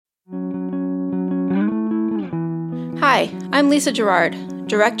Hi, I'm Lisa Gerard,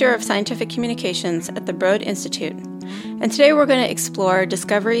 Director of Scientific Communications at the Broad Institute, and today we're going to explore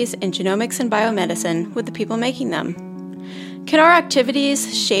discoveries in genomics and biomedicine with the people making them. Can our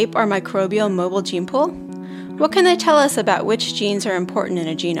activities shape our microbial mobile gene pool? What can they tell us about which genes are important in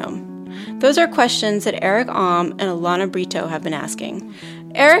a genome? Those are questions that Eric Alm and Ilana Brito have been asking.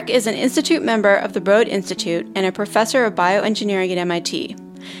 Eric is an institute member of the Broad Institute and a professor of bioengineering at MIT,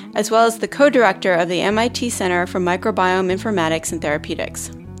 as well as the co-director of the MIT Center for Microbiome Informatics and Therapeutics.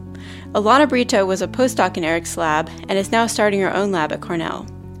 Ilana Brito was a postdoc in Eric's lab and is now starting her own lab at Cornell.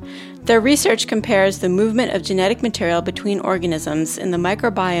 Their research compares the movement of genetic material between organisms in the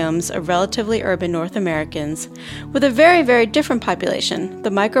microbiomes of relatively urban North Americans with a very, very different population,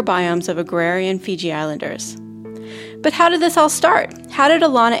 the microbiomes of agrarian Fiji Islanders. But how did this all start? How did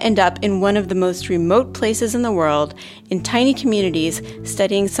Ilana end up in one of the most remote places in the world, in tiny communities,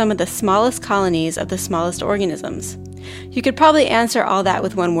 studying some of the smallest colonies of the smallest organisms? You could probably answer all that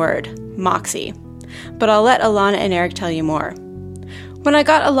with one word, moxie. But I'll let Ilana and Eric tell you more. When I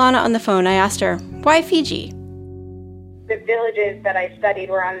got Ilana on the phone, I asked her, why Fiji? The villages that I studied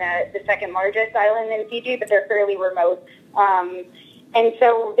were on the second largest island in Fiji, but they're fairly remote. And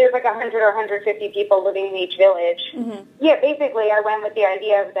so there's like 100 or 150 people living in each village. Mm-hmm. Yeah, basically I went with the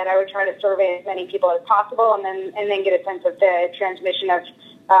idea that I would try to survey as many people as possible and then get a sense of the transmission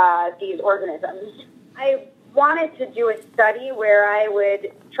of these organisms. I wanted to do a study where I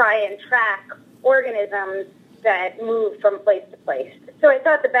would try and track organisms that move from place to place. So I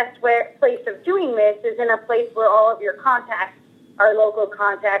thought the best place of doing this is in a place where all of your contacts are local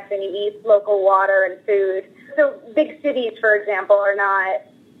contacts and you eat local water and food. So big cities, for example, are not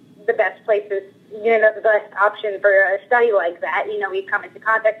the best places, the best option for a study like that. We come into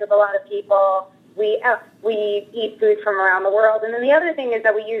contact with a lot of people. We eat food from around the world. And then the other thing is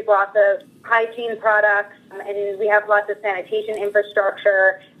that we use lots of hygiene products, and we have lots of sanitation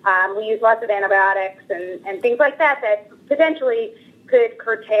infrastructure. We use lots of antibiotics and things like that potentially could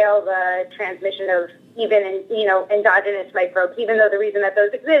curtail the transmission of even endogenous microbes, even though the reason that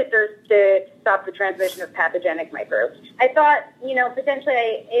those exist is to stop the transmission of pathogenic microbes. I thought,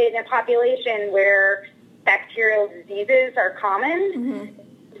 potentially in a population where bacterial diseases are common,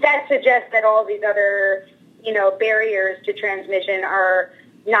 mm-hmm. that suggests that all these other, barriers to transmission are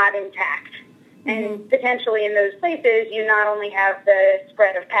not intact. Mm-hmm. And potentially in those places, you not only have the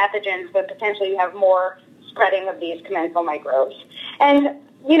spread of pathogens, but potentially you have more spreading of these commensal microbes. And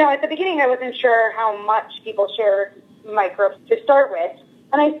at the beginning, I wasn't sure how much people share microbes to start with.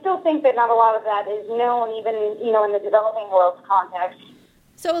 And I still think that not a lot of that is known even, in the developing world's context.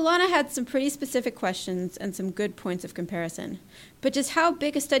 So Ilana had some pretty specific questions and some good points of comparison. But just how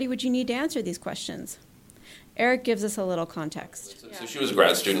big a study would you need to answer these questions? Eric gives us a little context. So she was a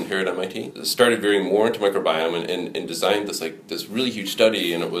grad student here at MIT, started veering more into microbiome and designed this really huge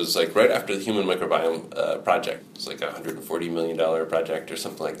study, and it was right after the Human Microbiome project. It was a $140 million project or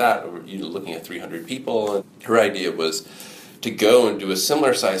something like that. You're looking at 300 people, and her idea was to go and do a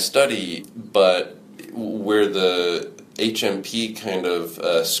similar size study, but where the HMP kind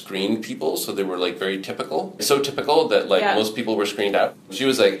of screened people, so they were very typical. So typical that most people were screened out. She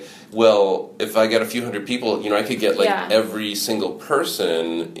was like, well, if I get a few hundred people, I could get every single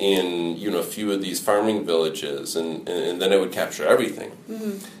person in a few of these farming villages, and then I would capture everything.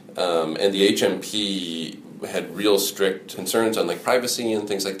 Mm-hmm. And the HMP had real strict concerns on privacy and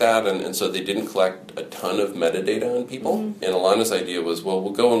things like that, and so they didn't collect a ton of metadata on people. Mm-hmm. And Ilana's idea was, well,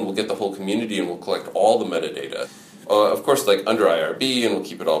 we'll go and we'll get the whole community and we'll collect all the metadata. Of course, under IRB, and we'll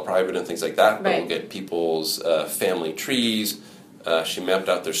keep it all private and things like that, but we'll get people's family trees. She mapped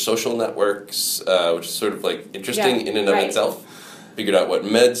out their social networks, which is sort of interesting in and of itself. Figured out what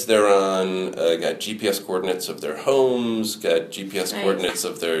meds they're on, got GPS coordinates of their homes, got GPS coordinates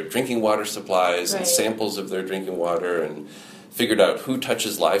of their drinking water supplies and samples of their drinking water, and figured out who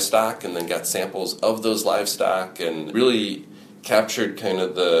touches livestock and then got samples of those livestock, and really captured kind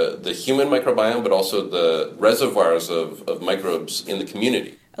of the human microbiome, but also the reservoirs of microbes in the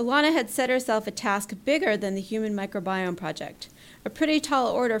community. Ilana had set herself a task bigger than the Human Microbiome Project, a pretty tall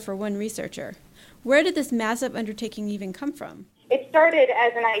order for one researcher. Where did this massive undertaking even come from? It started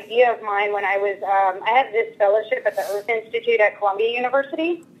as an idea of mine when I had this fellowship at the Earth Institute at Columbia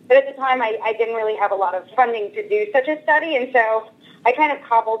University, but at the time I didn't really have a lot of funding to do such a study, and so I kind of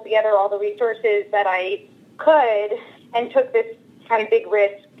cobbled together all the resources that I could and took this kind of big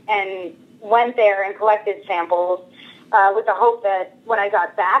risk and went there and collected samples with the hope that when I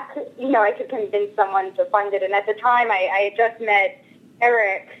got back, I could convince someone to fund it. And at the time, I had just met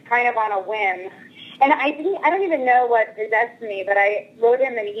Eric kind of on a whim. And I don't even know what possessed me, but I wrote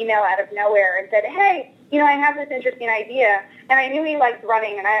him an email out of nowhere and said, hey, I have this interesting idea. And I knew he liked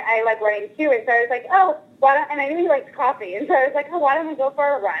running, and I like running too. And so I was like, and I knew he liked coffee. And so I was like, why don't we go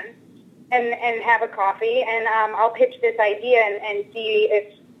for a run and have a coffee, and I'll pitch this idea and see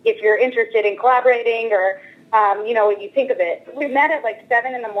if you're interested in collaborating or, what you think of it. We met at like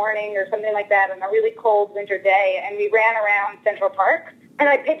 7 in the morning or something like that on a really cold winter day, and we ran around Central Park. And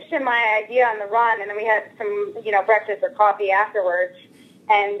I pitched him my idea on the run, and then we had some, breakfast or coffee afterwards.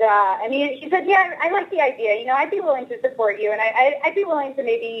 And he said, yeah, I like the idea. I'd be willing to support you, and I'd be willing to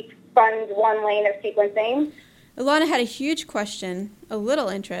maybe fund one lane of sequencing. Ilana had a huge question, a little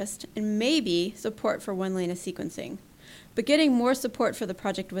interest, and maybe support for one lane of sequencing. But getting more support for the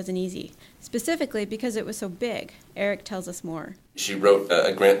project wasn't easy, specifically because it was so big. Eric tells us more. She wrote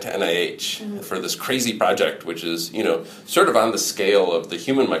a grant to NIH for this crazy project, which is, sort of on the scale of the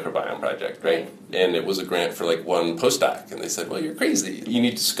human microbiome project, right? And it was a grant for like one postdoc. And they said, well, you're crazy. You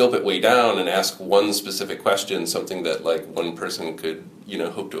need to scope it way down and ask one specific question, something that like one person could,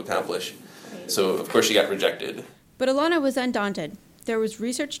 hope to accomplish. Right. So, of course, she got rejected. But Ilana was undaunted. There was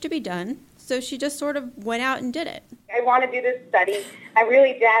research to be done, so she just sort of went out and did it. I want to do this study. I'm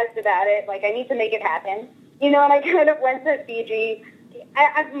really jazzed about it. Like, I need to make it happen. And I kind of went to Fiji.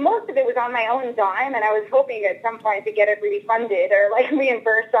 Most of it was on my own dime, and I was hoping at some point to get it refunded or,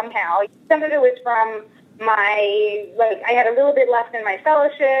 reimbursed somehow. Some of it was from I had a little bit left in my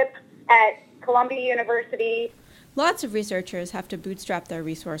fellowship at Columbia University. Lots of researchers have to bootstrap their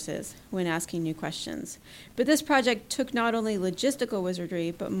resources when asking new questions. But this project took not only logistical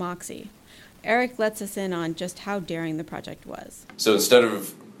wizardry, but moxie. Eric lets us in on just how daring the project was. So instead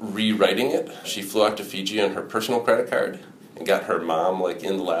of rewriting it, she flew out to Fiji on her personal credit card and got her mom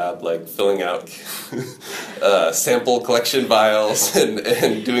in the lab filling out sample collection vials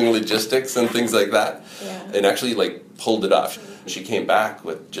and doing logistics and things like that. Yeah. And actually pulled it off. She came back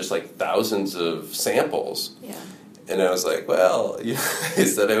with just thousands of samples. Yeah. And I was like, well, I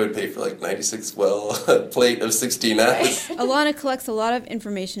said I would pay for 96 a plate of 16S. Ilana collects a lot of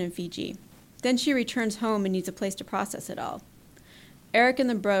information in Fiji. Then she returns home and needs a place to process it all. Eric and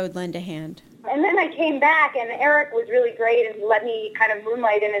the Broad lend a hand. And then I came back, and Eric was really great and let me kind of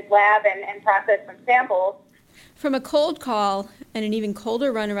moonlight in his lab and process some samples. From a cold call and an even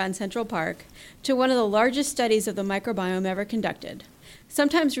colder run around Central Park to one of the largest studies of the microbiome ever conducted.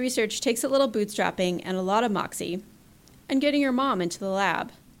 Sometimes research takes a little bootstrapping and a lot of moxie, and getting your mom into the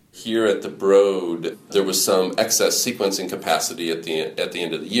lab. Here at the Broad, there was some excess sequencing capacity at the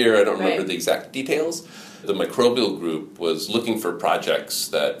end of the year. I don't remember the exact details. The microbial group was looking for projects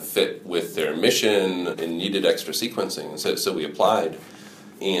that fit with their mission and needed extra sequencing. So we applied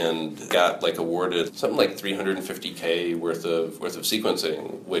and got awarded something like $350K worth of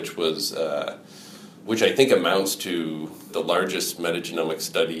sequencing, which I think amounts to the largest metagenomic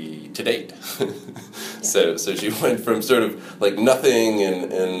study to date. So she went from sort of nothing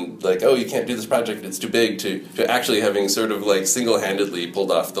and oh, you can't do this project, it's too big, to actually having sort of single-handedly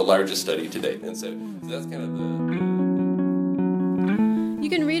pulled off the largest study to date. And so that's kind of You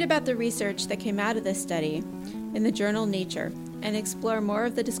can read about the research that came out of this study in the journal Nature and explore more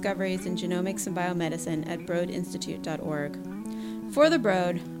of the discoveries in genomics and biomedicine at broadinstitute.org. For The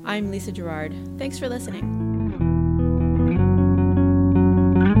Broad, I'm Lisa Gerard. Thanks for listening.